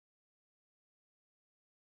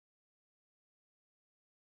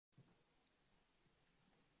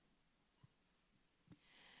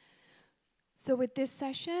So with this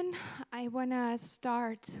session, I want to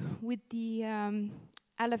start with the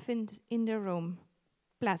elephant in the room,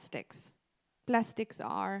 plastics. Plastics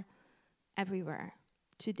are everywhere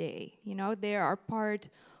today. You know, they are part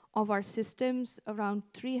of our systems. Around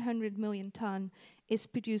 300 million ton is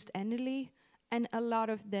produced annually, and a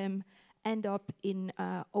lot of them end up in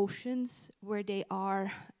oceans where they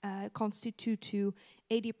are constitute to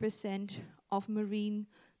 80% of marine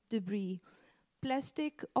debris.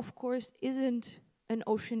 Plastic, of course, isn't an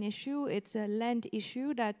ocean issue. It's a land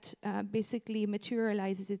issue that basically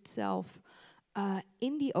materializes itself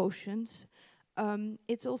in the oceans.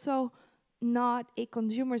 It's also not a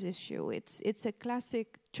consumer's issue. It's a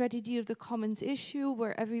classic tragedy of the commons issue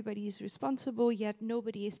where everybody is responsible, yet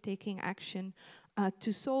nobody is taking action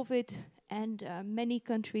to solve it. And many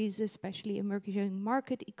countries, especially emerging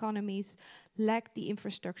market economies, lack the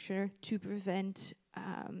infrastructure to prevent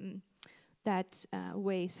that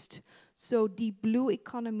waste. So the blue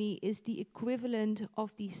economy is the equivalent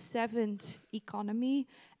of the seventh economy,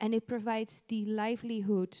 and it provides the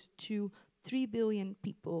livelihood to 3 billion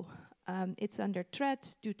people. It's under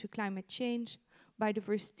threat due to climate change,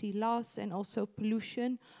 biodiversity loss, and also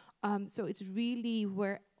pollution. So it's really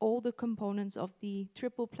where all the components of the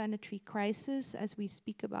triple planetary crisis, as we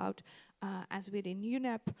speak about, as within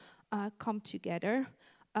UNEP, come together.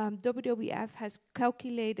 WWF has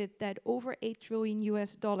calculated that over $8 trillion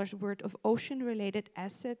worth of ocean-related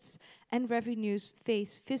assets and revenues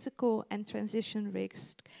face physical and transition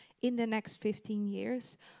risk in the next 15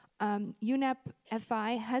 years. UNEP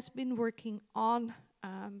FI has been working on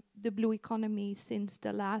the blue economy since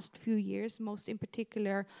the last few years, most in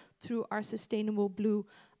particular through our Sustainable Blue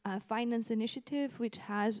Finance Initiative, which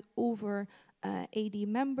has over 80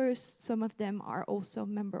 members. Some of them are also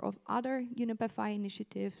member of other UNEP FI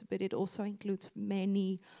initiatives, but it also includes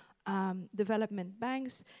many development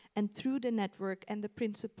banks. And through the network and the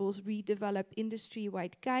principles, we develop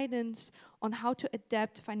industry-wide guidance on how to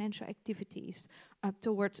adapt financial activities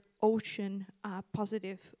towards ocean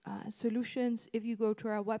positive solutions. If you go to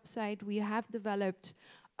our website, we have developed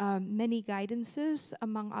many guidances.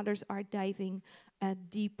 Among others are diving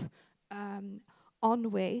deep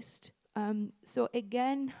on waste. So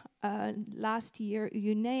again, last year,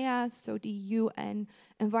 UNEA, so the UN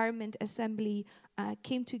Environment Assembly,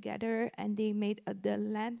 came together and they made the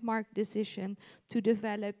landmark decision to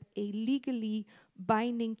develop a legally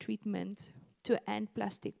binding treatment to end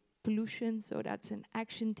plastic pollution. So that's an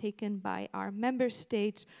action taken by our member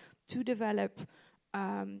states to develop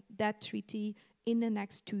that treaty in the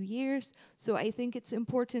next 2 years. So I think it's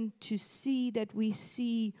important to see that we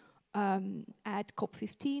see at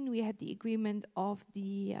COP15, we had the agreement of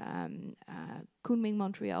the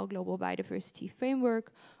Kunming-Montreal Global Biodiversity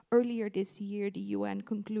Framework. Earlier this year, the UN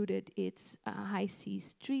concluded its High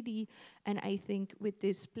Seas Treaty, and I think with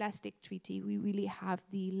this plastic treaty, we really have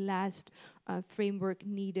the last framework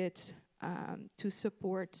needed to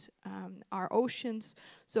support our oceans.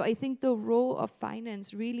 So I think the role of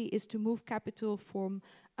finance really is to move capital from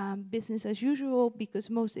business as usual, because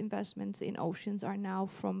most investments in oceans are now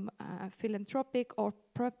from philanthropic or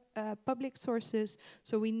public sources.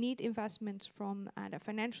 So we need investments from the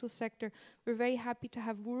financial sector. We're very happy to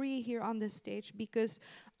have Woori here on the stage because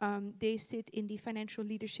they sit in the financial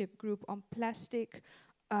leadership group on plastic.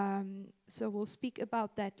 So we'll speak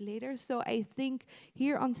about that later. So I think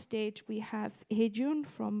here on stage we have Hejun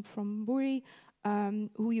from Woori,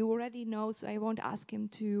 who you already know, so I won't ask him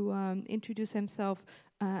to introduce himself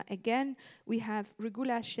again. We have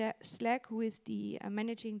Regula Schegg, who is the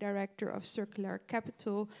Managing Director of Circular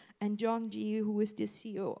Capital, and John G, who is the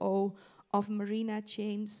COO of Marina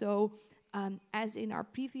Chain. So as in our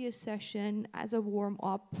previous session, as a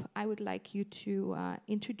warm-up, I would like you to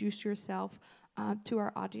introduce yourself to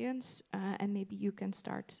our audience, and maybe you can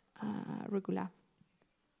start, Regula.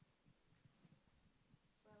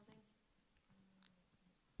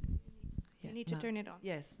 You need to turn it on.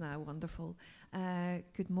 Yes, now wonderful.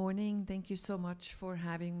 Good morning. Thank you so much for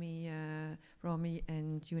having me, Romie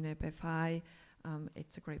and UNEP FI.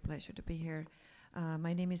 It's a great pleasure to be here.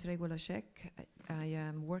 My name is Regula Schegg. I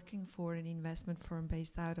am working for an investment firm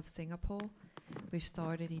based out of Singapore. We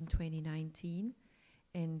started in 2019.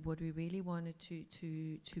 And what we really wanted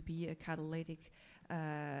to be a catalytic,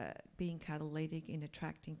 being catalytic in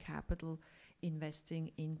attracting capital,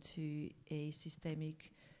 investing into a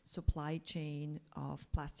systemic supply chain of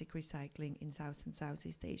plastic recycling in South and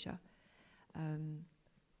Southeast Asia.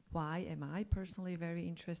 Why am I personally very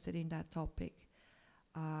interested in that topic?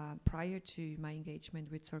 Prior to my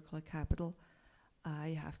engagement with Circulate Capital,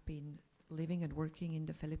 I have been living and working in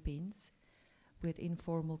the Philippines with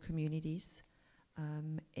informal communities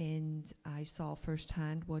And I saw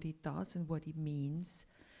firsthand what it does and what it means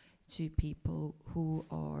to people who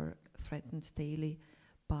are threatened daily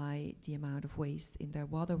by the amount of waste in their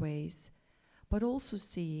waterways, but also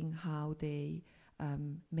seeing how they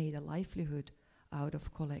made a livelihood out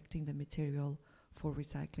of collecting the material for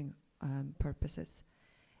recycling purposes.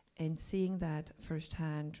 And seeing that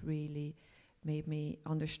firsthand really made me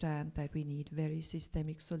understand that we need very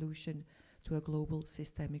systemic solution to a global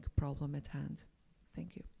systemic problem at hand.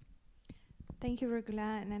 Thank you. Thank you,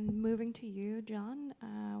 Regula. And then moving to you, John,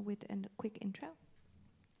 with a quick intro.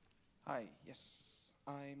 Hi, yes.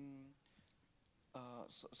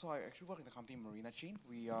 So I actually work in the company Marina chain.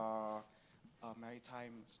 We are a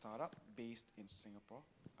maritime startup based in Singapore,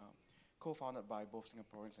 co-founded by both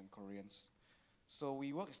Singaporeans and Koreans. So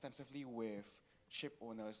we work extensively with ship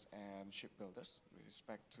owners and shipbuilders with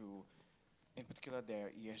respect to, in particular,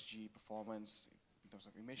 their ESG performance in terms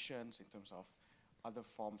of emissions, in terms of other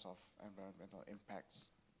forms of environmental impacts.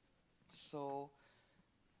 So,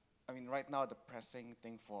 I mean, right now the pressing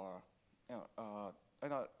thing for,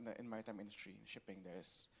 in maritime industry, in shipping,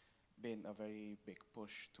 there's been a very big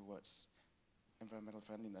push towards environmental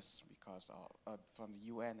friendliness because from the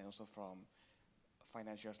UN and also from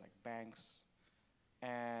financiers like banks.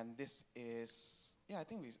 And this is, I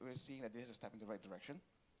think we're seeing that this is a step in the right direction.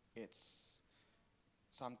 It's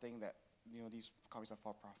something that, these companies are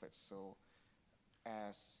for profits. So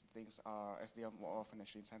as they are more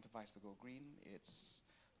financially incentivized to go green, it's,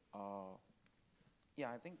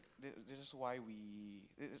 I think this is why we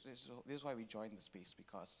joined the space,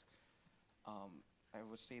 because I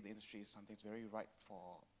would say the industry is something that's very ripe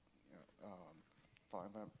for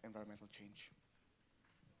environmental change.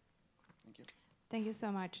 Thank you. Thank you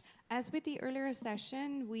so much. As with the earlier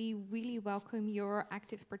session, we really welcome your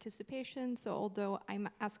active participation. So although I'm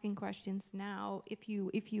asking questions now, if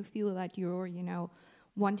you feel that you're,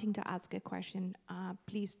 wanting to ask a question,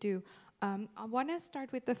 please do. I want to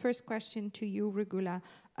start with the first question to you, Regula.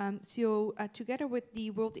 Together with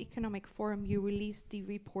the World Economic Forum, you released the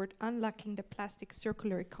report Unlocking the Plastic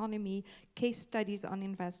Circular Economy, Case Studies on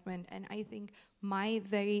Investment. And I think my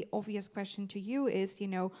very obvious question to you is,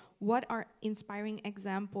 what are inspiring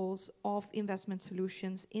examples of investment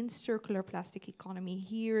solutions in circular plastic economy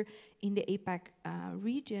here in the APAC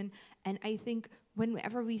region? And I think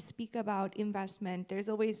whenever we speak about investment, there's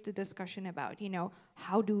always the discussion about,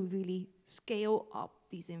 how do we really scale up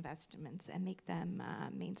these investments and make them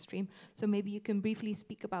mainstream? So maybe you can briefly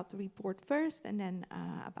speak about the report first and then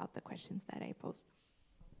about the questions that I posed.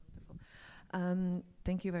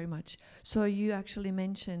 Thank you very much. So you actually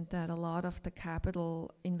mentioned that a lot of the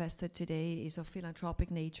capital invested today is of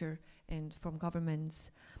philanthropic nature and from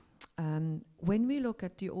governments. When we look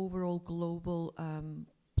at the overall global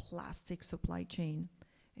plastic supply chain,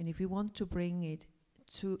 and if we want to bring it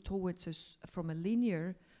towards from a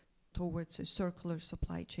linear towards a circular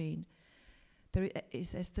supply chain, there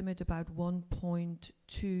is estimated about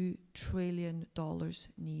 $1.2 trillion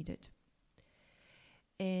needed.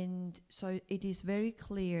 And so it is very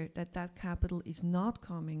clear that that capital is not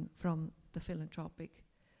coming from the philanthropic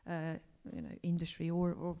industry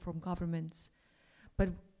or from governments, but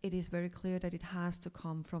it is very clear that it has to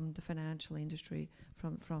come from the financial industry,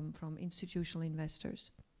 from institutional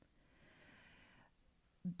investors.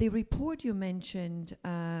 The report you mentioned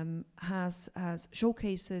has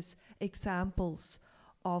showcases examples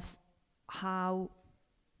of how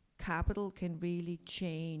capital can really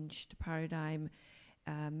change the paradigm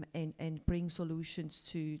and bring solutions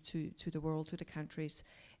to the world, to the countries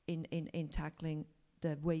in tackling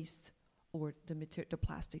the waste or the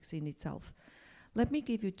plastics in itself. Let me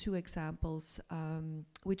give you two examples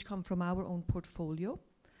which come from our own portfolio,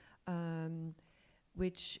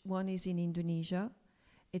 which one is in Indonesia.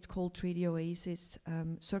 It's called 3D Oasis.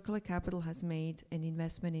 Circular Capital has made an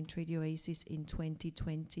investment in 3D Oasis in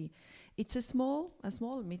 2020. It's a small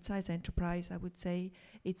mid-sized enterprise, I would say.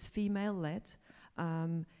 It's female-led.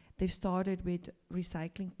 They've started with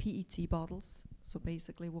recycling PET bottles, so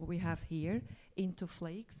basically what we have here, into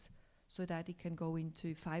flakes, so that it can go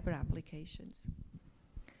into fiber applications.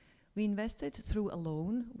 We invested through a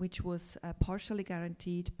loan, which was partially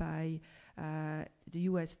guaranteed by the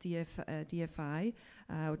US DFI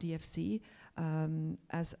or DFC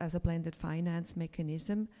as a blended finance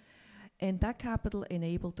mechanism. And that capital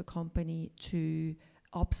enabled the company to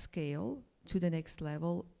upscale to the next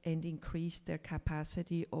level and increase their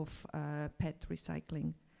capacity of PET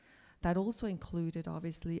recycling. That also included,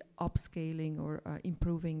 obviously, upscaling or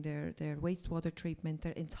improving their wastewater treatment,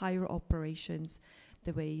 their entire operations,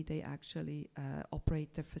 the way they actually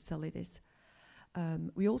operate their facilities.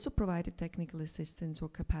 We also provided technical assistance or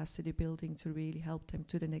capacity building to really help them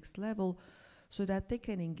to the next level, so that they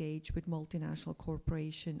can engage with multinational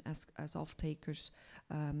corporation as off-takers,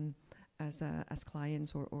 as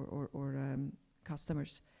clients or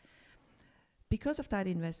customers. Because of that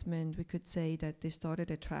investment, we could say that they started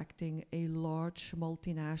attracting a large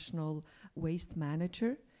multinational waste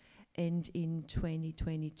manager. And in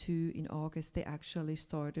 2022, in August, they actually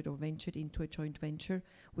started or ventured into a joint venture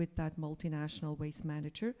with that multinational waste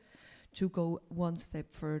manager to go one step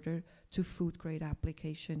further to food grade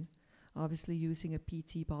application. Obviously using a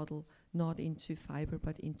PET bottle, not into fiber,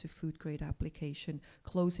 but into food grade application,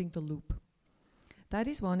 closing the loop. That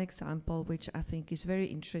is one example which I think is very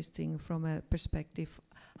interesting from a perspective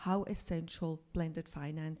how essential blended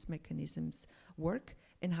finance mechanisms work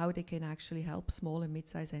and how they can actually help small and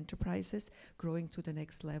mid-sized enterprises growing to the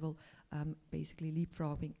next level, basically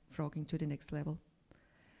leapfrogging to the next level.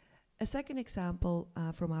 A second example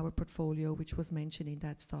from our portfolio, which was mentioned in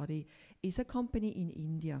that study, is a company in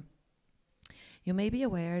India. You may be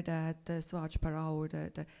aware that the Swachh Bharat, or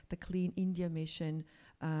the Clean India mission,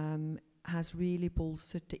 has really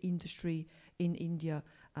bolstered the industry in India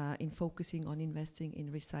in focusing on investing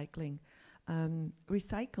in recycling.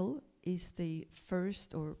 Recycle is the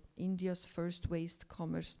first, or India's first, waste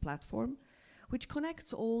commerce platform, which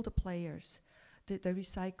connects all the players, the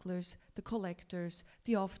recyclers, the collectors,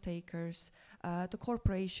 the off-takers, the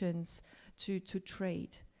corporations to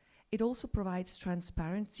trade. It also provides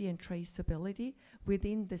transparency and traceability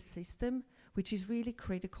within the system, which is really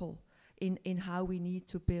critical in how we need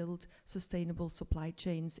to build sustainable supply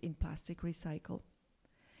chains in plastic recycle.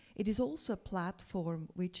 It is also a platform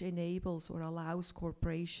which enables or allows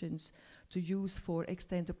corporations to use for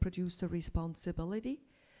extended producer responsibility.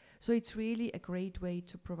 So it's really a great way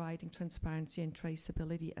to providing transparency and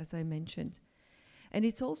traceability, as I mentioned. And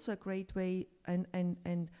it's also a great way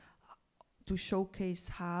and to showcase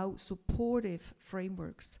how supportive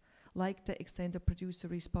frameworks like the Extended Producer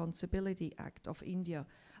Responsibility Act of India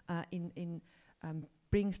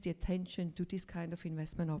brings the attention to this kind of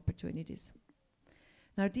investment opportunities.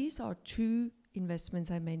 Now, these are two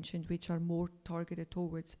investments I mentioned which are more targeted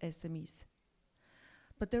towards SMEs.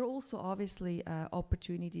 But there are also obviously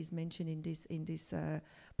opportunities mentioned in this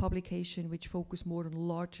publication which focus more on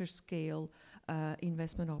larger scale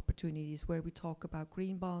investment opportunities, where we talk about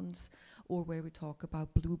green bonds or where we talk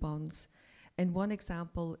about blue bonds. And one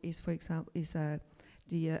example is, for example,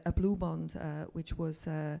 a blue bond which was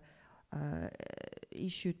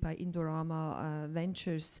issued by Indorama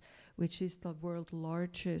Ventures, which is the world's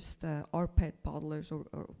largest rPET bottlers or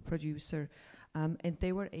producer, and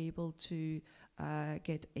they were able to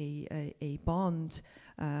get a bond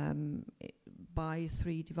by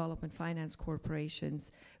 3 development finance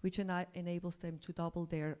corporations, which enables them to double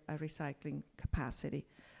their recycling capacity,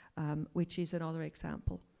 which is another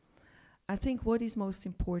example. I think what is most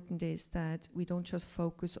important is that we don't just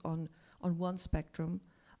focus on one spectrum,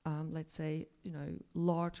 let's say,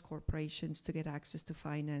 large corporations to get access to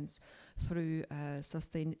finance through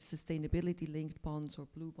sustainability-linked bonds or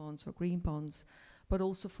blue bonds or green bonds, but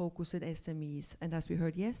also focus on SMEs. And as we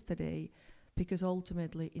heard yesterday, because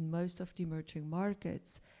ultimately in most of the emerging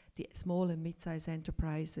markets, the small and mid-sized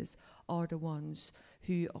enterprises are the ones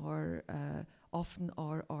who are often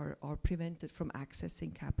are prevented from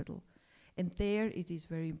accessing capital. And there it is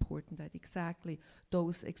very important that exactly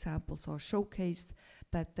those examples are showcased,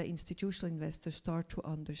 that the institutional investors start to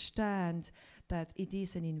understand that it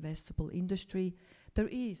is an investable industry. There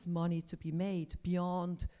is money to be made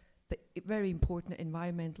beyond the very important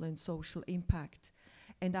environmental and social impact.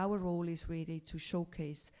 And our role is really to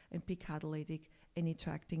showcase and be catalytic in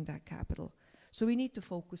attracting that capital. So we need to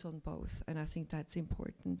focus on both, and I think that's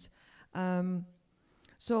important.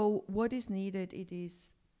 So what is needed? It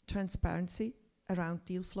is transparency around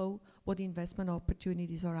deal flow, what investment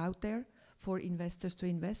opportunities are out there for investors to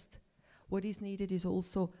invest. What is needed is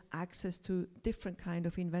also access to different kind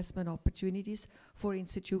of investment opportunities for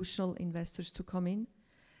institutional investors to come in.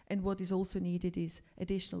 And what is also needed is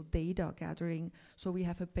additional data gathering, so we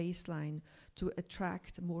have a baseline to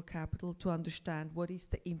attract more capital, to understand what is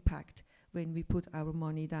the impact when we put our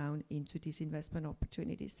money down into these investment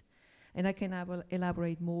opportunities. And I can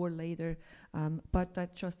elaborate more later, but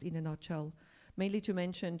that's just in a nutshell. Mainly to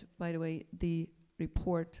mention, by the way, the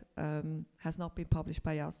report has not been published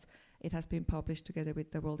by us. It has been published together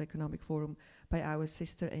with the World Economic Forum by our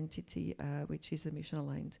sister entity, which is a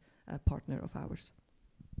mission-aligned partner of ours.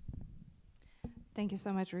 Thank you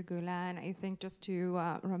so much, Regula. And I think just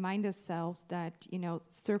to remind ourselves that,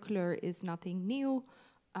 circular is nothing new.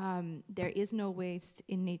 There is no waste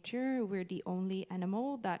in nature. We're the only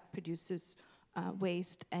animal that produces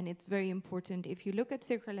waste, and it's very important if you look at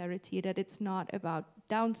circularity that it's not about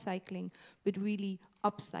downcycling but really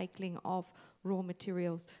upcycling of raw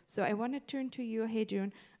materials. So I want to turn to you,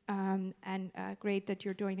 Hejun, and great that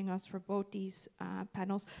you're joining us for both these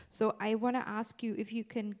panels. So I want to ask you if you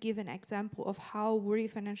can give an example of how Woori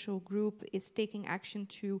Financial Group is taking action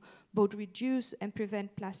to both reduce and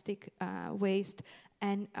prevent plastic waste,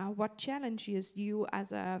 and what challenges you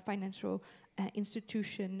as a financial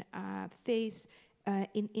institution face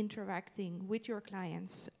in interacting with your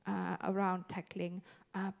clients around tackling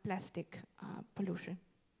plastic pollution.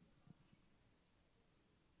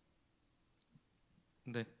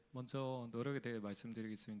 네, 먼저 노력에 대해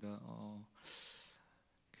말씀드리겠습니다.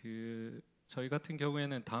 저희 같은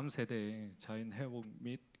경우에는 다음 세대의 자연 회복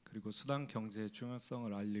및 그리고 수단 경제의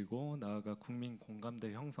중요성을 알리고 나아가 국민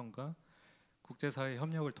공감대 형성과 국제사회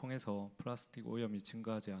협력을 통해서 플라스틱 오염이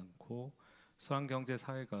증가하지 않고 수환경제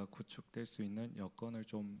사회가 구축될 수 있는 여건을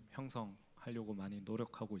좀 형성하려고 많이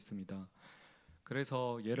노력하고 있습니다.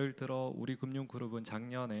 그래서 예를 들어 우리 금융그룹은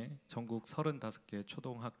작년에 전국 35개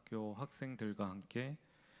초등학교 학생들과 함께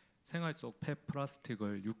생활 속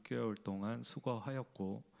폐플라스틱을 6개월 동안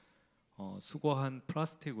수거하였고 수거한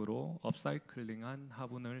플라스틱으로 업사이클링한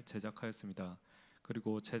화분을 제작하였습니다.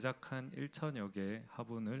 그리고 제작한 1,000여 개의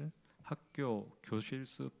화분을 학교 교실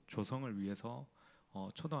숲 조성을 위해서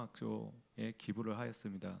초등학교에 기부를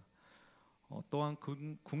하였습니다. 또한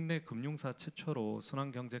국내 금융사 최초로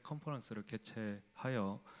순환경제 컨퍼런스를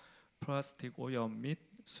개최하여 플라스틱 오염 및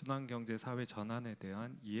순환경제 사회 전환에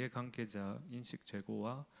대한 이해관계자 인식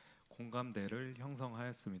제고와 공감대를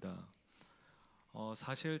형성하였습니다.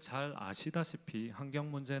 사실 잘 아시다시피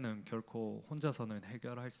환경 문제는 결코 혼자서는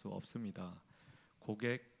해결할 수 없습니다.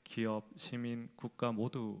 고객, 기업, 시민, 국가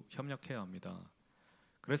모두 협력해야 합니다.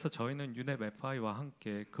 그래서 저희는 UNEP FI와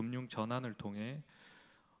함께 금융 전환을 통해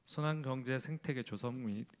순환경제 생태계 조성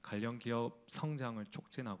및 관련 기업 성장을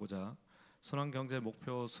촉진하고자 순환경제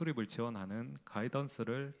목표 수립을 지원하는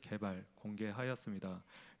가이던스를 개발, 공개하였습니다.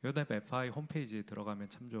 UNEP FI 홈페이지에 들어가면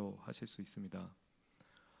참조하실 수 있습니다.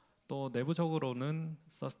 또 내부적으로는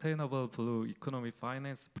Sustainable Blue Economic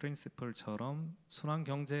Finance Principle처럼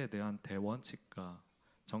순환경제에 대한 대원칙과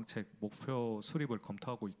정책, 목표 수립을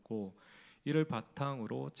검토하고 있고 이를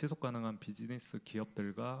바탕으로 지속가능한 비즈니스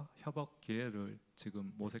기업들과 협업 기회를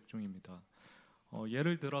지금 모색 중입니다.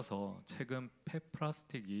 예를 들어서 최근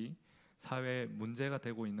폐플라스틱이 사회에 문제가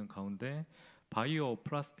되고 있는 가운데 바이오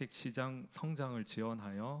플라스틱 시장 성장을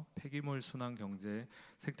지원하여 폐기물 순환 경제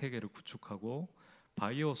생태계를 구축하고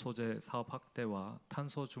바이오 소재 사업 확대와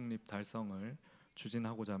탄소 중립 달성을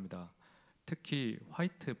추진하고자 합니다. 특히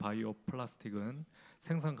화이트 바이오 플라스틱은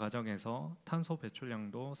생산 과정에서 탄소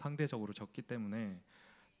배출량도 상대적으로 적기 때문에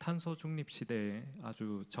탄소 중립 시대에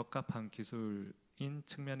아주 적합한 기술인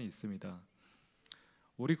측면이 있습니다.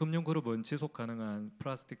 우리 금융그룹은 지속 가능한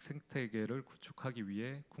플라스틱 생태계를 구축하기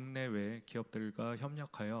위해 국내외 기업들과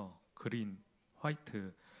협력하여 그린,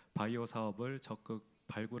 화이트, 바이오 사업을 적극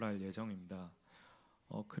발굴할 예정입니다.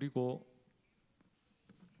 그리고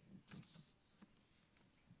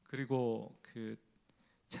그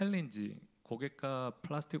챌린지, 고객과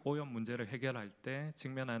플라스틱 오염 문제를 해결할 때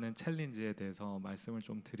직면하는 챌린지에 대해서 말씀을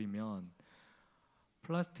좀 드리면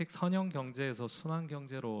플라스틱 선형 경제에서 순환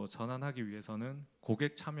경제로 전환하기 위해서는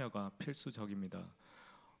고객 참여가 필수적입니다.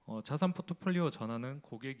 자산 포트폴리오 전환은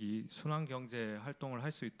고객이 순환 경제 활동을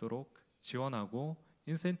할 수 있도록 지원하고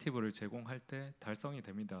인센티브를 제공할 때 달성이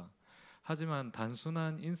됩니다. 하지만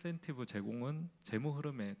단순한 인센티브 제공은 재무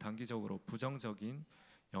흐름에 단기적으로 부정적인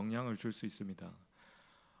영향을 줄 수 있습니다.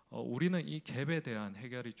 우리는 이 갭에 대한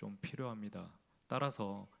해결이 좀 필요합니다.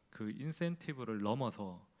 따라서 그 인센티브를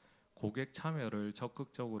넘어서 고객 참여를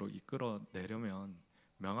적극적으로 이끌어내려면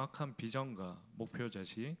명확한 비전과 목표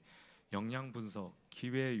제시, 역량 분석,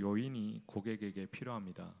 기회 요인이 고객에게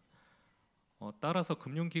필요합니다. 따라서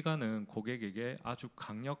금융기관은 고객에게 아주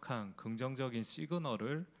강력한 긍정적인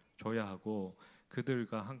시그널을 줘야 하고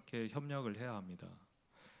그들과 함께 협력을 해야 합니다.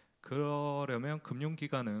 그러려면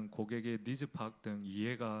금융기관은 고객의 니즈 파악 등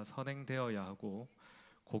이해가 선행되어야 하고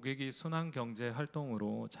고객이 순환경제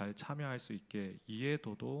활동으로 잘 참여할 수 있게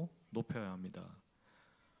이해도도 높여야 합니다.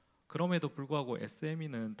 그럼에도 불구하고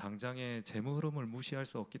SME는 당장의 재무 흐름을 무시할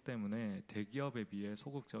수 없기 때문에 대기업에 비해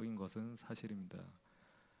소극적인 것은 사실입니다.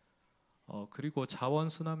 그리고 자원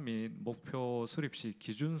순환 및 목표 수립 시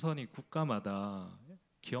기준선이 국가마다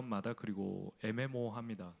기업마다 그리고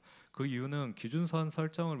애매모호합니다. 그 이유는 기준선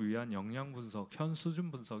설정을 위한 역량 분석, 현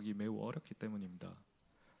수준 분석이 매우 어렵기 때문입니다.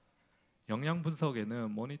 역량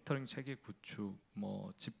분석에는 모니터링 체계 구축,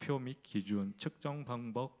 지표 및 기준, 측정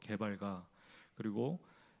방법 개발과 그리고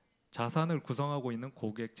자산을 구성하고 있는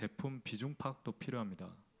고객 제품 비중 파악도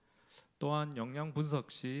필요합니다. 또한 영양 분석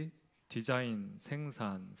시 디자인,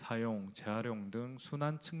 생산, 사용, 재활용 등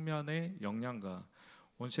순환 측면의 영향과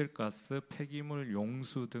온실가스, 폐기물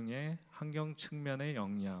용수 등의 환경 측면의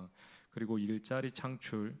영향, 그리고 일자리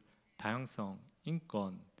창출, 다양성,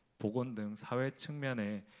 인권, 보건 등 사회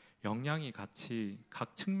측면의 영향이 같이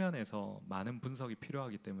각 측면에서 많은 분석이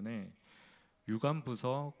필요하기 때문에 유관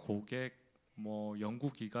부서, 고객,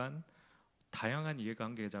 연구기관, 다양한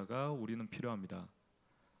이해관계자가 우리는 필요합니다.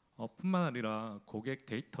 뿐만 아니라 고객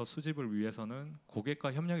데이터 수집을 위해서는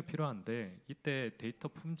고객과 협력이 필요한데 이때 데이터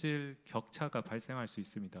품질 격차가 발생할 수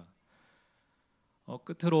있습니다.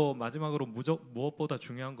 끝으로 마지막으로 무엇보다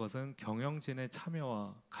중요한 것은 경영진의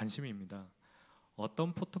참여와 관심입니다.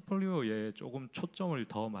 어떤 포트폴리오에 조금 초점을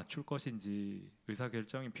더 맞출 것인지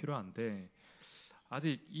의사결정이 필요한데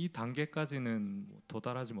아직 이 단계까지는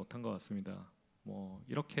도달하지 못한 것 같습니다.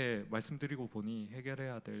 이렇게 말씀드리고 보니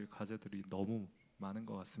해결해야 될 과제들이 너무 많은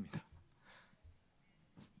것 같습니다.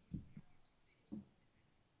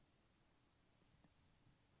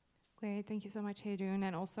 Great, thank you so much, Hae-Jun,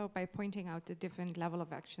 and also by pointing out the different level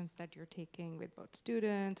of actions that you're taking with both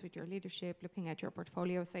students, with your leadership, looking at your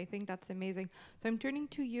portfolio. So I think that's amazing. So I'm turning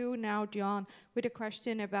to you now, John, with a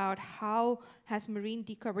question about how has marine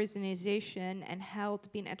decarbonization and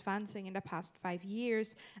health been advancing in the past 5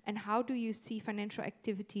 years, and how do you see financial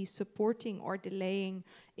activities supporting or delaying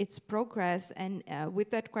its progress? And with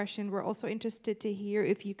that question, we're also interested to hear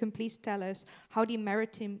if you can please tell us how the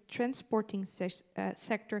maritime transporting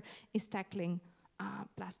sector is tackling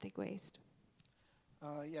plastic waste.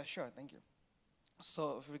 Yeah, sure, thank you.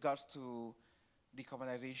 So with regards to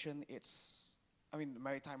decarbonization, the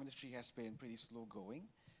maritime industry has been pretty slow going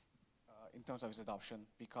in terms of its adoption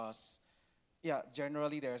because,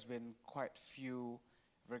 generally there's been quite few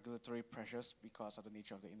regulatory pressures because of the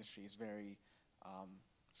nature of the industry. It's very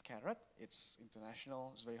scattered, it's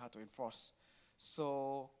international, it's very hard to enforce.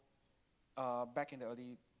 So back in the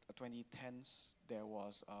early 2010s, there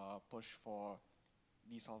was a push for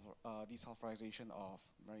desulfurization of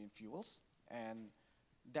marine fuels, and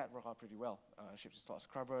that worked out pretty well. Ships installed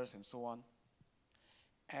scrubbers and so on.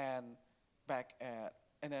 And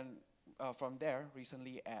from there,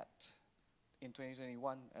 recently in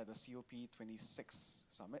 2021 at the COP26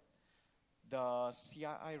 summit, the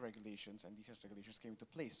CII regulations and DCS regulations came into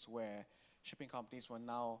place where shipping companies were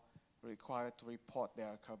now required to report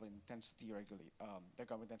their carbon intensity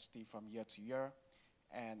from year to year,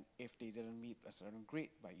 and if they didn't meet a certain grade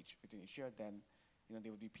within each year, then they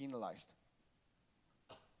would be penalized.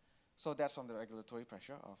 So that's from the regulatory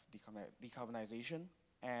pressure of decarbonization,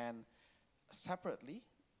 and separately,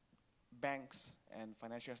 banks and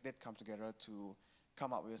financiers did come together to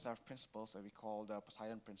come up with a set of principles that we call the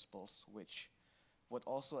Poseidon Principles, which would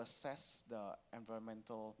also assess the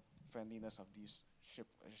environmental friendliness of these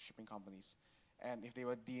shipping companies, and if they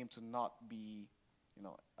were deemed to not be,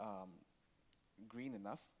 green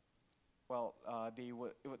enough, well, they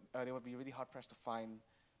would be really hard pressed to find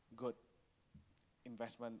good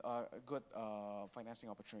investment, good financing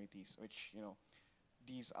opportunities. Which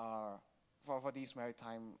these are for these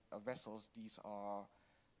maritime vessels. These are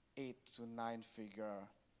 8 to 9 figure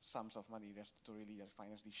sums of money just to really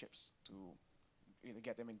finance these ships to really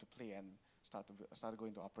get them into play and start to go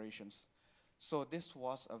into operations. So this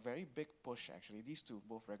was a very big push, actually. These two,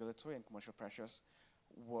 both regulatory and commercial pressures,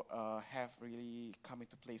 have really come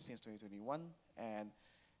into play since 2021, and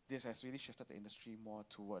this has really shifted the industry more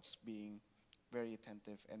towards being very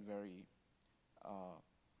attentive and very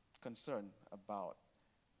concerned about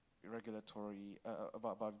regulatory,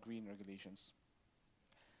 about green regulations.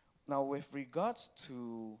 Now, with regards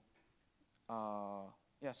to,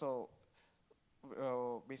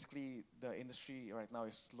 basically the industry right now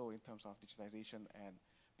is slow in terms of digitization and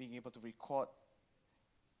being able to record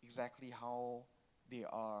exactly how they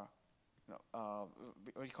are,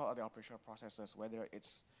 record the operational processes, whether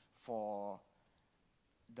it's for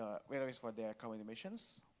their carbon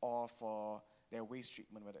emissions or for their waste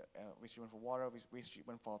treatment, whether waste treatment for water, waste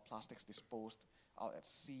treatment for plastics disposed out at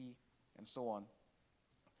sea, and so on.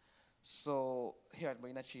 So here at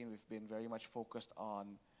Marina Chain, we've been very much focused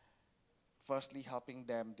on firstly helping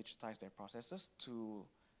them digitize their processes to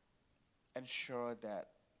ensure that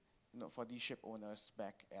for these ship owners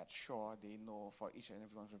back at shore, they know for each and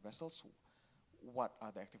every one of the vessels what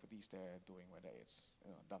are the activities they're doing, whether it's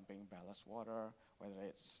dumping ballast water, whether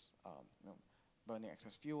it's burning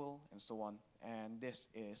excess fuel, and so on. And this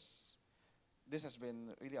has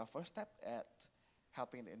been really our first step at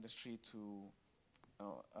helping the industry to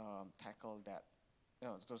tackle that,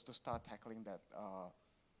 to start tackling that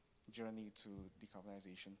journey to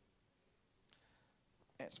decarbonization.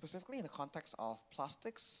 specifically in the context of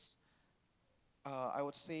plastics, I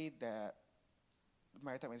would say that the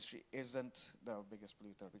maritime industry isn't the biggest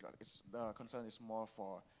polluter because the concern is more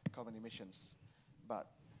for carbon emissions. But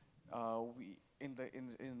we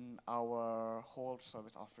in our whole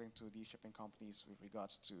service offering to these shipping companies with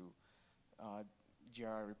regards to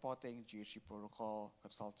GRI reporting, GHG protocol,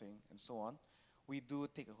 consulting, and so on, we do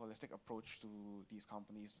take a holistic approach to these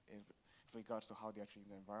companies in regards to how they are treating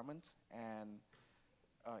the environment. And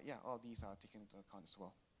yeah, all these are taken into account as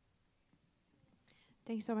well.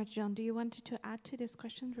 Thank you so much, John. Do you want to add to this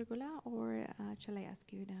question, Regula, or shall I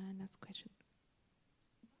ask you the next question?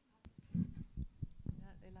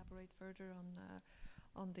 Elaborate further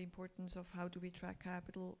on the importance of how do we track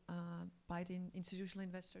capital by the institutional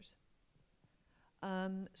investors.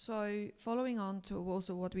 So following on to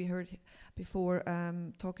also what we heard before,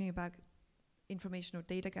 talking about information or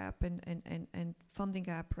data gap and funding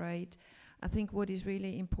gap, right? I think what is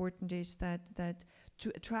really important is that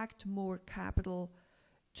to attract more capital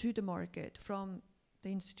to the market from the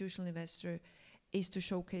institutional investor is to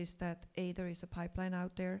showcase that A, there is a pipeline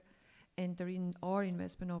out there and there are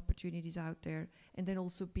investment opportunities out there, and then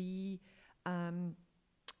also B,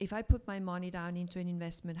 if I put my money down into an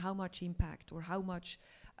investment, how much impact or how much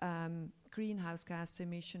greenhouse gas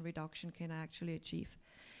emission reduction can I actually achieve?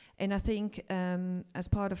 And I think as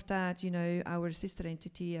part of that, you know, our sister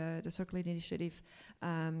entity, the Circulate initiative,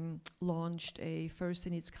 launched a first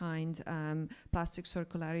in its kind plastic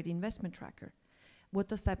circularity investment tracker. What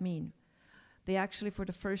does that mean? They actually, for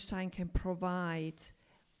the first time, can provide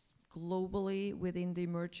globally within the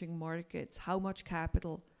emerging markets how much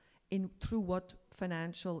capital through what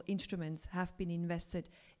financial instruments have been invested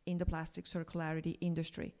in the plastic circularity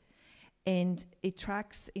industry. And it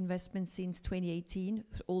tracks investments since 2018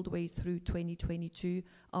 all the way through 2022.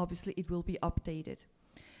 Obviously, it will be updated.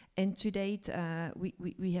 And to date,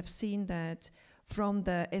 we have seen that from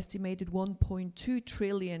the estimated $1.2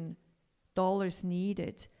 trillion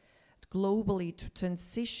needed globally to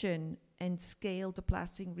transition and scale the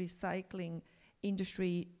plastic recycling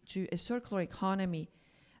industry to a circular economy,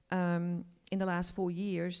 in the last 4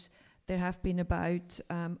 years, there have been about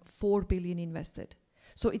 $4 billion invested.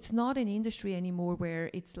 So it's not an industry anymore where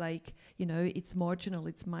it's like, you know, it's marginal,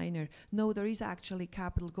 it's minor. No, there is actually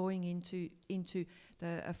capital going into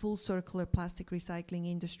a full circular plastic recycling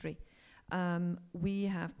industry. We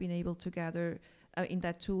have been able to gather, in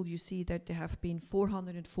that tool you see that there have been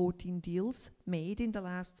 414 deals made in the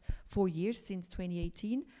last 4 years since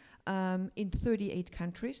 2018 in 38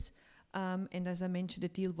 countries. And as I mentioned, the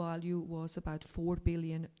deal value was about $4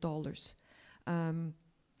 billion.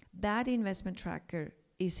 That investment tracker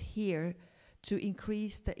is here to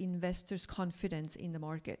increase the investors' confidence in the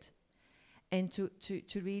market and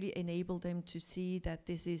to really enable them to see that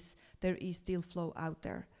there is deal flow out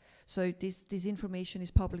there. So this information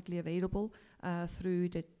is publicly available through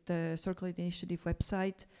the Circulate Initiative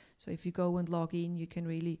website. So if you go and log in, you can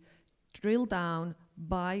really drill down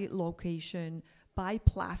by location, by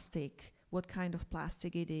plastic, what kind of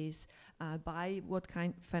plastic it is, by what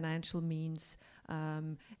kind of financial means,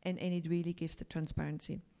 and it really gives the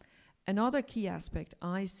transparency. Another key aspect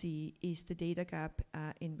I see is the data gap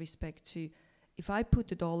in respect to, if I put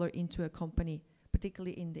the dollar into a company,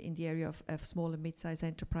 particularly in the area of small and mid-sized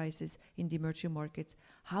enterprises in the emerging markets,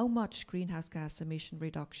 how much greenhouse gas emission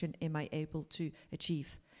reduction am I able to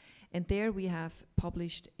achieve? And there we have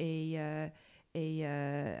published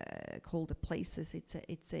called the Places.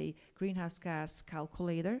 It's a greenhouse gas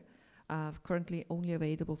calculator, currently only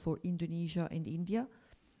available for Indonesia and India.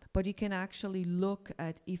 But you can actually look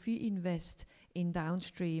at, if you invest in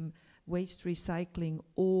downstream waste recycling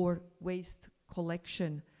or waste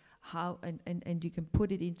collection, how and you can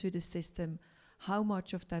put it into the system, how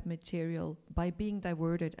much of that material, by being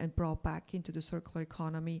diverted and brought back into the circular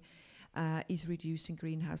economy, is reducing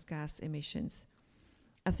greenhouse gas emissions.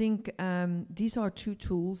 I think these are two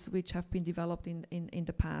tools which have been developed in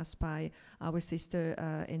the past by our sister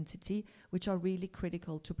entity, which are really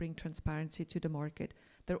critical to bring transparency to the market.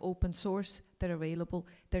 They're open source, they're available,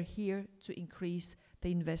 they're here to increase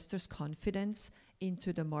the investors' confidence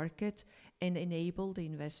into the market and enable the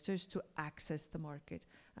investors to access the market.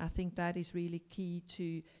 I think that is really key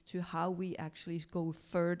to how we actually go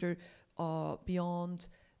further beyond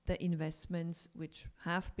the investments which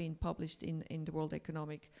have been published in the World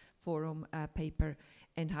Economic Forum paper,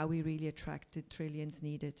 and how we really attract the trillions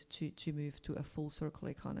needed to move to a full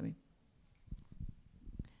circular economy.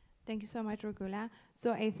 Thank you so much, Regula.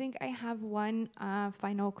 So I think I have one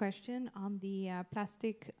final question on the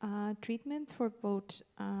plastic treatment for both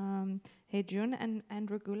Hejun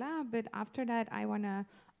and Regula. But after that, I want to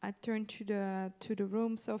turn to the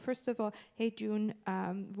room. So first of all, hey June,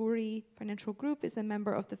 Woori Financial Group is a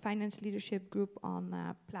member of the Finance Leadership Group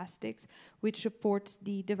on plastics, which supports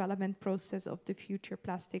the development process of the future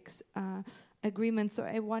plastics agreement. So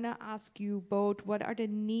I want to ask you both, what are the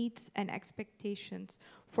needs and expectations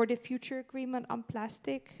for the future agreement on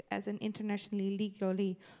plastic as an internationally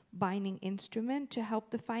legally binding instrument to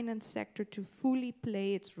help the finance sector to fully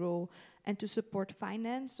play its role and to support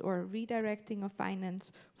finance or redirecting of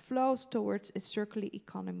finance flows towards a circular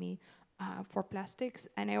economy for plastics?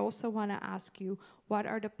 And I also want to ask you, what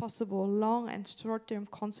are the possible long and short-term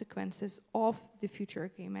consequences of the future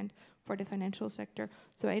agreement for the financial sector?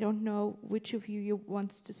 So I don't know which of you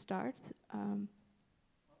wants to start.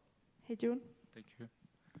 Hey, June. Thank you.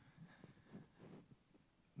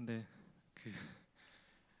 네, 그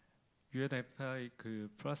UNEP 그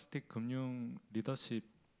플라스틱 금융 리더십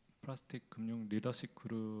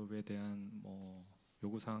그룹에 대한 뭐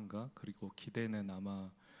요구 사항과 그리고 기대는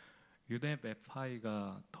아마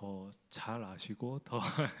UNEP-FI가 더 잘 아시고 더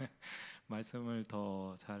말씀을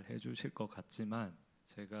더 잘 해주실 것 같지만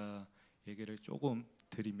제가 얘기를 조금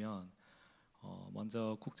드리면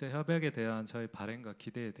먼저 국제 협약에 대한 저의 바람과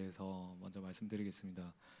기대에 대해서 먼저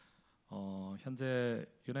말씀드리겠습니다. 현재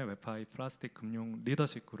UNEP-FI 플라스틱 금융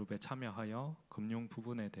리더십 그룹에 참여하여 금융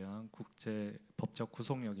부분에 대한 국제 법적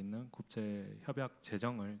구속력 있는 국제 협약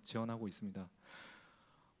제정을 지원하고 있습니다.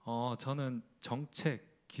 저는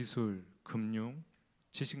정책, 기술, 금융,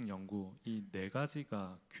 지식 연구 이 네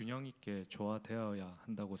가지가 균형 있게 조화되어야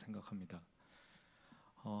한다고 생각합니다.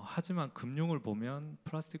 하지만 금융을 보면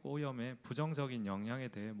플라스틱 오염의 부정적인 영향에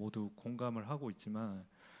대해 모두 공감을 하고 있지만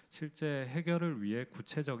실제 해결을 위해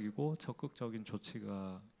구체적이고 적극적인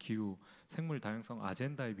조치가 기후, 생물 다양성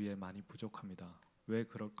아젠다에 비해 많이 부족합니다. 왜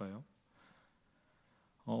그럴까요?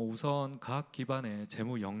 우선 과학 기반의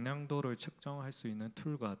재무 역량도를 측정할 수 있는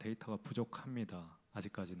툴과 데이터가 부족합니다.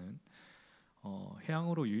 아직까지는.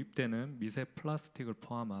 해양으로 유입되는 미세 플라스틱을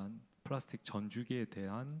포함한 플라스틱 전주기에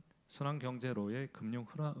대한 순환경제로의 금융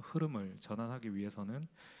흐름을 전환하기 위해서는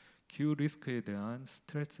기후 리스크에 대한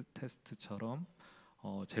스트레스 테스트처럼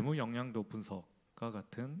재무 역량도 분석과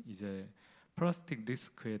같은 이제 플라스틱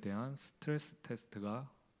리스크에 대한 스트레스 테스트가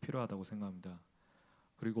필요하다고 생각합니다.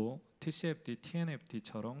 그리고 TCFD,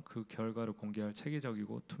 TNFD처럼 그 결과를 공개할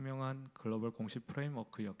체계적이고 투명한 글로벌 공식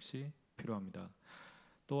프레임워크 역시 필요합니다.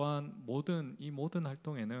 또한 이 모든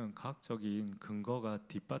활동에는 과학적인 근거가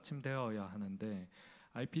뒷받침되어야 하는데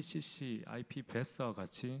IPCC, IPBES와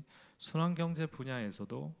같이 순환경제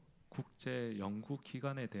분야에서도 국제 연구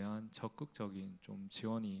기관에 대한 적극적인 좀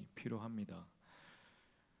지원이 필요합니다.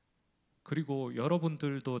 그리고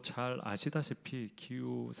여러분들도 잘 아시다시피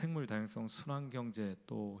기후, 생물 다양성, 순환경제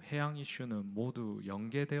또 해양 이슈는 모두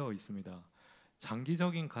연계되어 있습니다.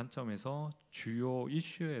 장기적인 관점에서 주요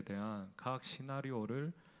이슈에 대한 과학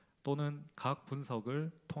시나리오를 또는 과학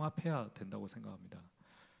분석을 통합해야 된다고 생각합니다.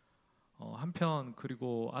 한편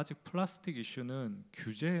그리고 아직 플라스틱 이슈는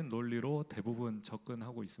규제의 논리로 대부분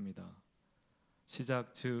접근하고 있습니다.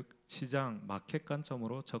 시장 마켓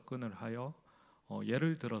관점으로 접근을 하여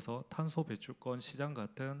예를 들어서 탄소 배출권 시장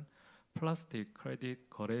같은 플라스틱 크레딧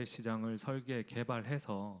거래 시장을 설계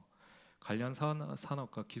개발해서 관련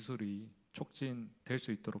산업과 기술이 촉진될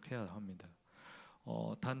수 있도록 해야 합니다.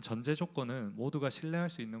 단 전제 조건은 모두가 신뢰할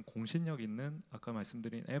수 있는 공신력 있는 아까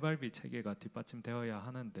말씀드린 FRB 체계가 뒷받침되어야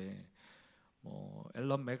하는데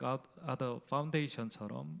앨런 맥아더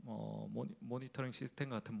파운데이션처럼 모니터링 시스템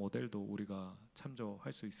같은 모델도 우리가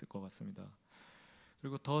참조할 수 있을 것 같습니다.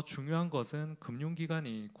 그리고 더 중요한 것은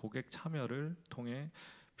금융기관이 고객 참여를 통해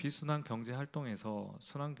비순환 경제 활동에서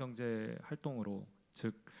순환 경제 활동으로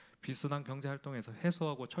즉 비순환 경제 활동에서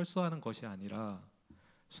해소하고 철수하는 것이 아니라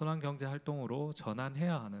순환 경제 활동으로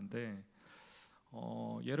전환해야 하는데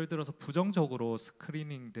예를 들어서 부정적으로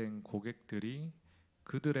스크리닝된 고객들이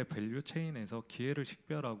그들의 밸류 체인에서 기회를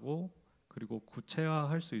식별하고 그리고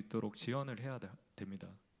구체화할 수 있도록 지원을 해야 됩니다.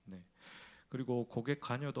 네. 그리고 고객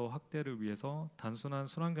관여도 확대를 위해서 단순한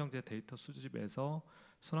순환경제 데이터 수집에서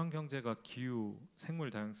순환경제가 기후, 생물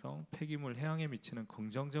다양성, 폐기물, 해양에 미치는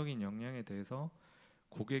긍정적인 영향에 대해서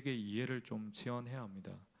고객의 이해를 좀 지원해야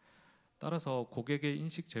합니다. 따라서 고객의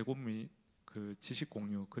인식 제공 및 그 지식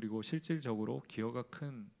공유 그리고 실질적으로 기여가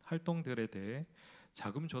큰 활동들에 대해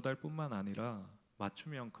자금 조달뿐만 아니라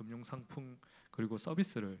맞춤형 금융 상품 그리고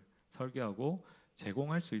서비스를 설계하고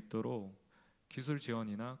제공할 수 있도록 기술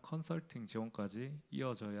지원이나 컨설팅 지원까지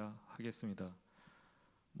이어져야 하겠습니다.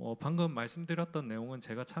 방금 말씀드렸던 내용은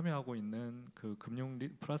제가 참여하고 있는 그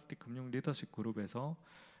플라스틱 금융 리더십 그룹에서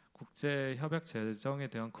국제 협약 제정에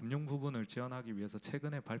대한 금융 부분을 지원하기 위해서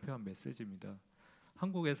최근에 발표한 메시지입니다.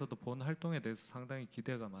 한국에서도 본 활동에 대해서 상당히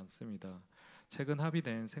기대가 많습니다. 최근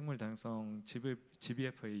합의된 생물 다양성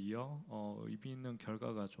GBF에 이어 의미 있는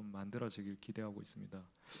결과가 좀 만들어지길 기대하고 있습니다.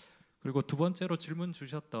 그리고 두 번째로 질문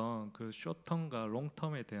주셨던 그 숏텀과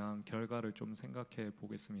롱텀에 대한 결과를 좀 생각해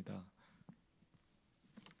보겠습니다.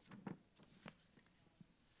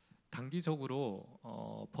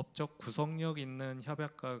 단기적으로 법적 구속력 있는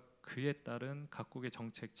협약과 그에 따른 각국의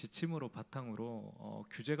정책 지침으로 바탕으로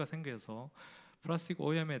규제가 생겨서 플라스틱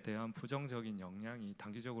오염에 대한 부정적인 영향이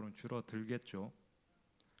단기적으로는 줄어들겠죠.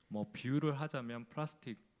 뭐 비유를 하자면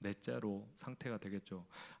플라스틱 넷제로 상태가 되겠죠.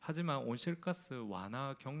 하지만 온실가스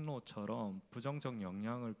완화 경로처럼 부정적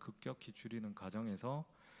영향을 급격히 줄이는 과정에서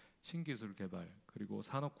신기술 개발 그리고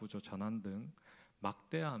산업구조 전환 등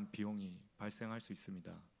막대한 비용이 발생할 수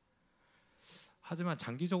있습니다. 하지만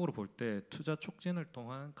장기적으로 볼 때 투자 촉진을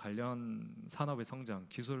통한 관련 산업의 성장,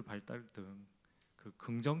 기술 발달 등 그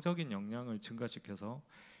긍정적인 영향을 증가시켜서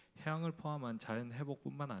해양을 포함한 자연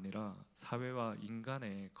회복뿐만 아니라 사회와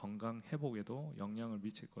인간의 건강 회복에도 영향을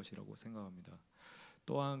미칠 것이라고 생각합니다.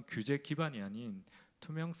 또한 규제 기반이 아닌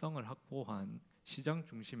투명성을 확보한 시장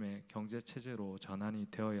중심의 경제 체제로 전환이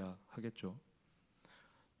되어야 하겠죠.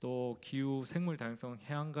 또 기후, 생물 다양성,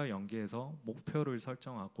 해양과 연계해서 목표를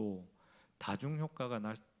설정하고 다중 효과가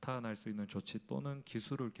나타날 수 있는 조치 또는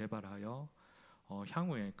기술을 개발하여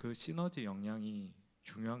향후에 그 시너지 영향이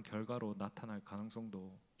중요한 결과로 나타날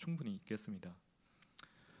가능성도 충분히 있겠습니다.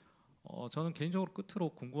 저는 개인적으로 끝으로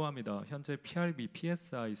궁금합니다. 현재 PRB,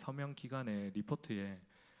 PSI 서명 기관의 리포트에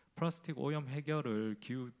플라스틱 오염 해결을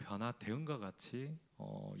기후 변화 대응과 같이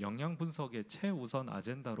영향 분석의 최우선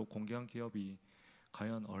아젠다로 공개한 기업이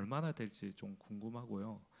과연 얼마나 될지 좀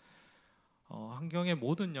궁금하고요. 환경의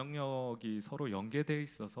모든 영역이 서로 연계되어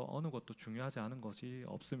있어서 어느 것도 중요하지 않은 것이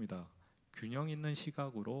없습니다. 균형 있는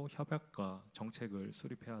시각으로 협약과 정책을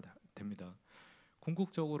수립해야 됩니다.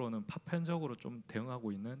 궁극적으로는 파편적으로 좀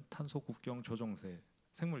대응하고 있는 탄소 국경 조정세,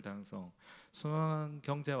 생물 다양성, 순환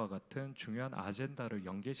경제와 같은 중요한 아젠다를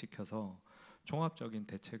연계시켜서 종합적인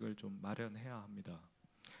대책을 좀 마련해야 합니다.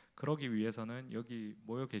 그러기 위해서는 여기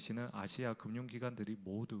모여 계시는 아시아 금융기관들이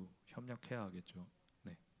모두 협력해야 하겠죠.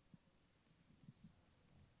 네.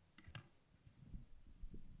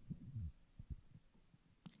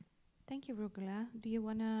 Thank you, Regula. Do you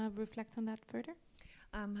want to reflect on that further?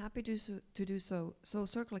 I'm happy to do so. So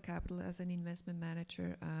Circulate Capital, as an investment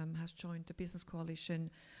manager, has joined the Business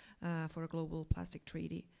Coalition for a Global Plastic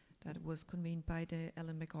Treaty that was convened by the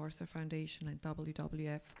Ellen MacArthur Foundation and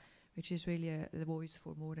WWF, which is really the voice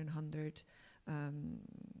for more than 100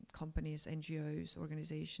 companies, NGOs,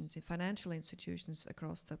 organizations, and financial institutions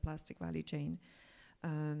across the plastic value chain.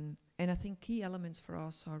 And I think key elements for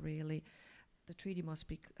us are really the treaty must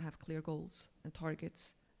have clear goals and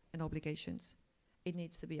targets and obligations. It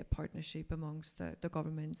needs to be a partnership amongst the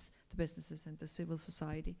governments, the businesses, and the civil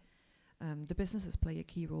society. The businesses play a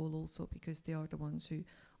key role also because they are the ones who,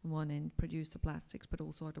 on one end, produce the plastics, but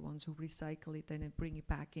also are the ones who recycle it then and bring it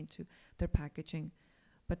back into their packaging.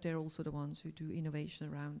 But they're also the ones who do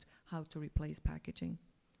innovation around how to replace packaging.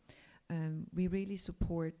 We really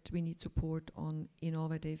need support on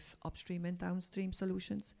innovative upstream and downstream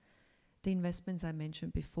solutions. The investments I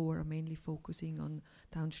mentioned before are mainly focusing on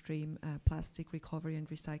downstream plastic recovery and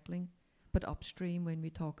recycling. But upstream, when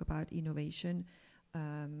we talk about innovation,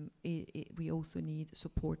 we also need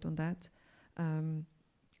support on that.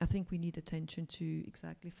 I think we need attention to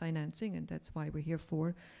exactly financing, and that's why we're here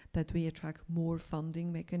for, that we attract more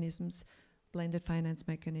funding mechanisms, blended finance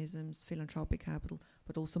mechanisms, philanthropic capital,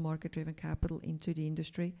 but also market-driven capital into the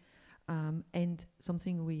industry. And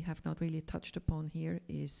something we have not really touched upon here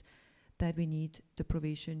is that we need the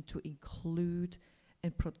provision to include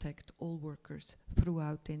and protect all workers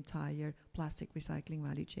throughout the entire plastic recycling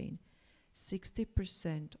value chain.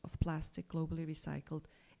 60% of plastic globally recycled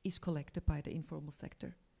is collected by the informal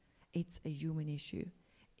sector. It's a human issue.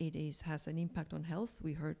 It has an impact on health,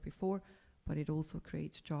 we heard before, but it also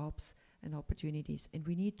creates jobs and opportunities. And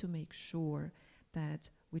we need to make sure that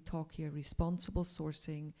we talk here responsible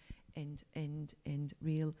sourcing and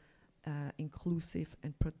real inclusive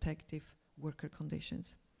and protective worker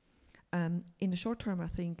conditions. In the short term, I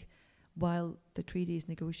think, while the treaty is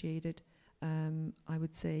negotiated, I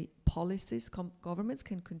would say policies, governments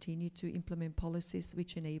can continue to implement policies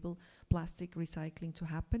which enable plastic recycling to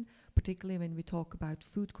happen, particularly when we talk about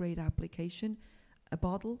food grade application. A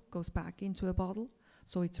bottle goes back into a bottle,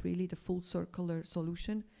 so it's really the full circular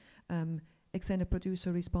solution. Extended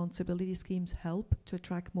producer responsibility schemes help to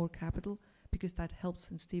attract more capital because that helps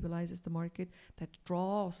and stabilizes the market, that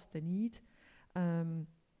draws the need.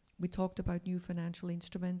 We talked about new financial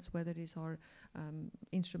instruments, whether these are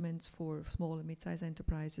instruments for small and mid-sized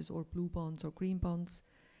enterprises or blue bonds or green bonds.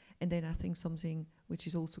 And then I think something which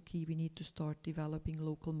is also key, we need to start developing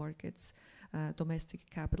local markets, domestic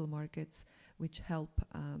capital markets, which help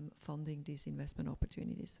funding these investment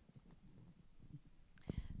opportunities.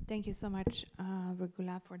 Thank you so much,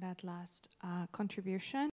 Regula, for that last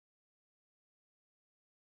contribution.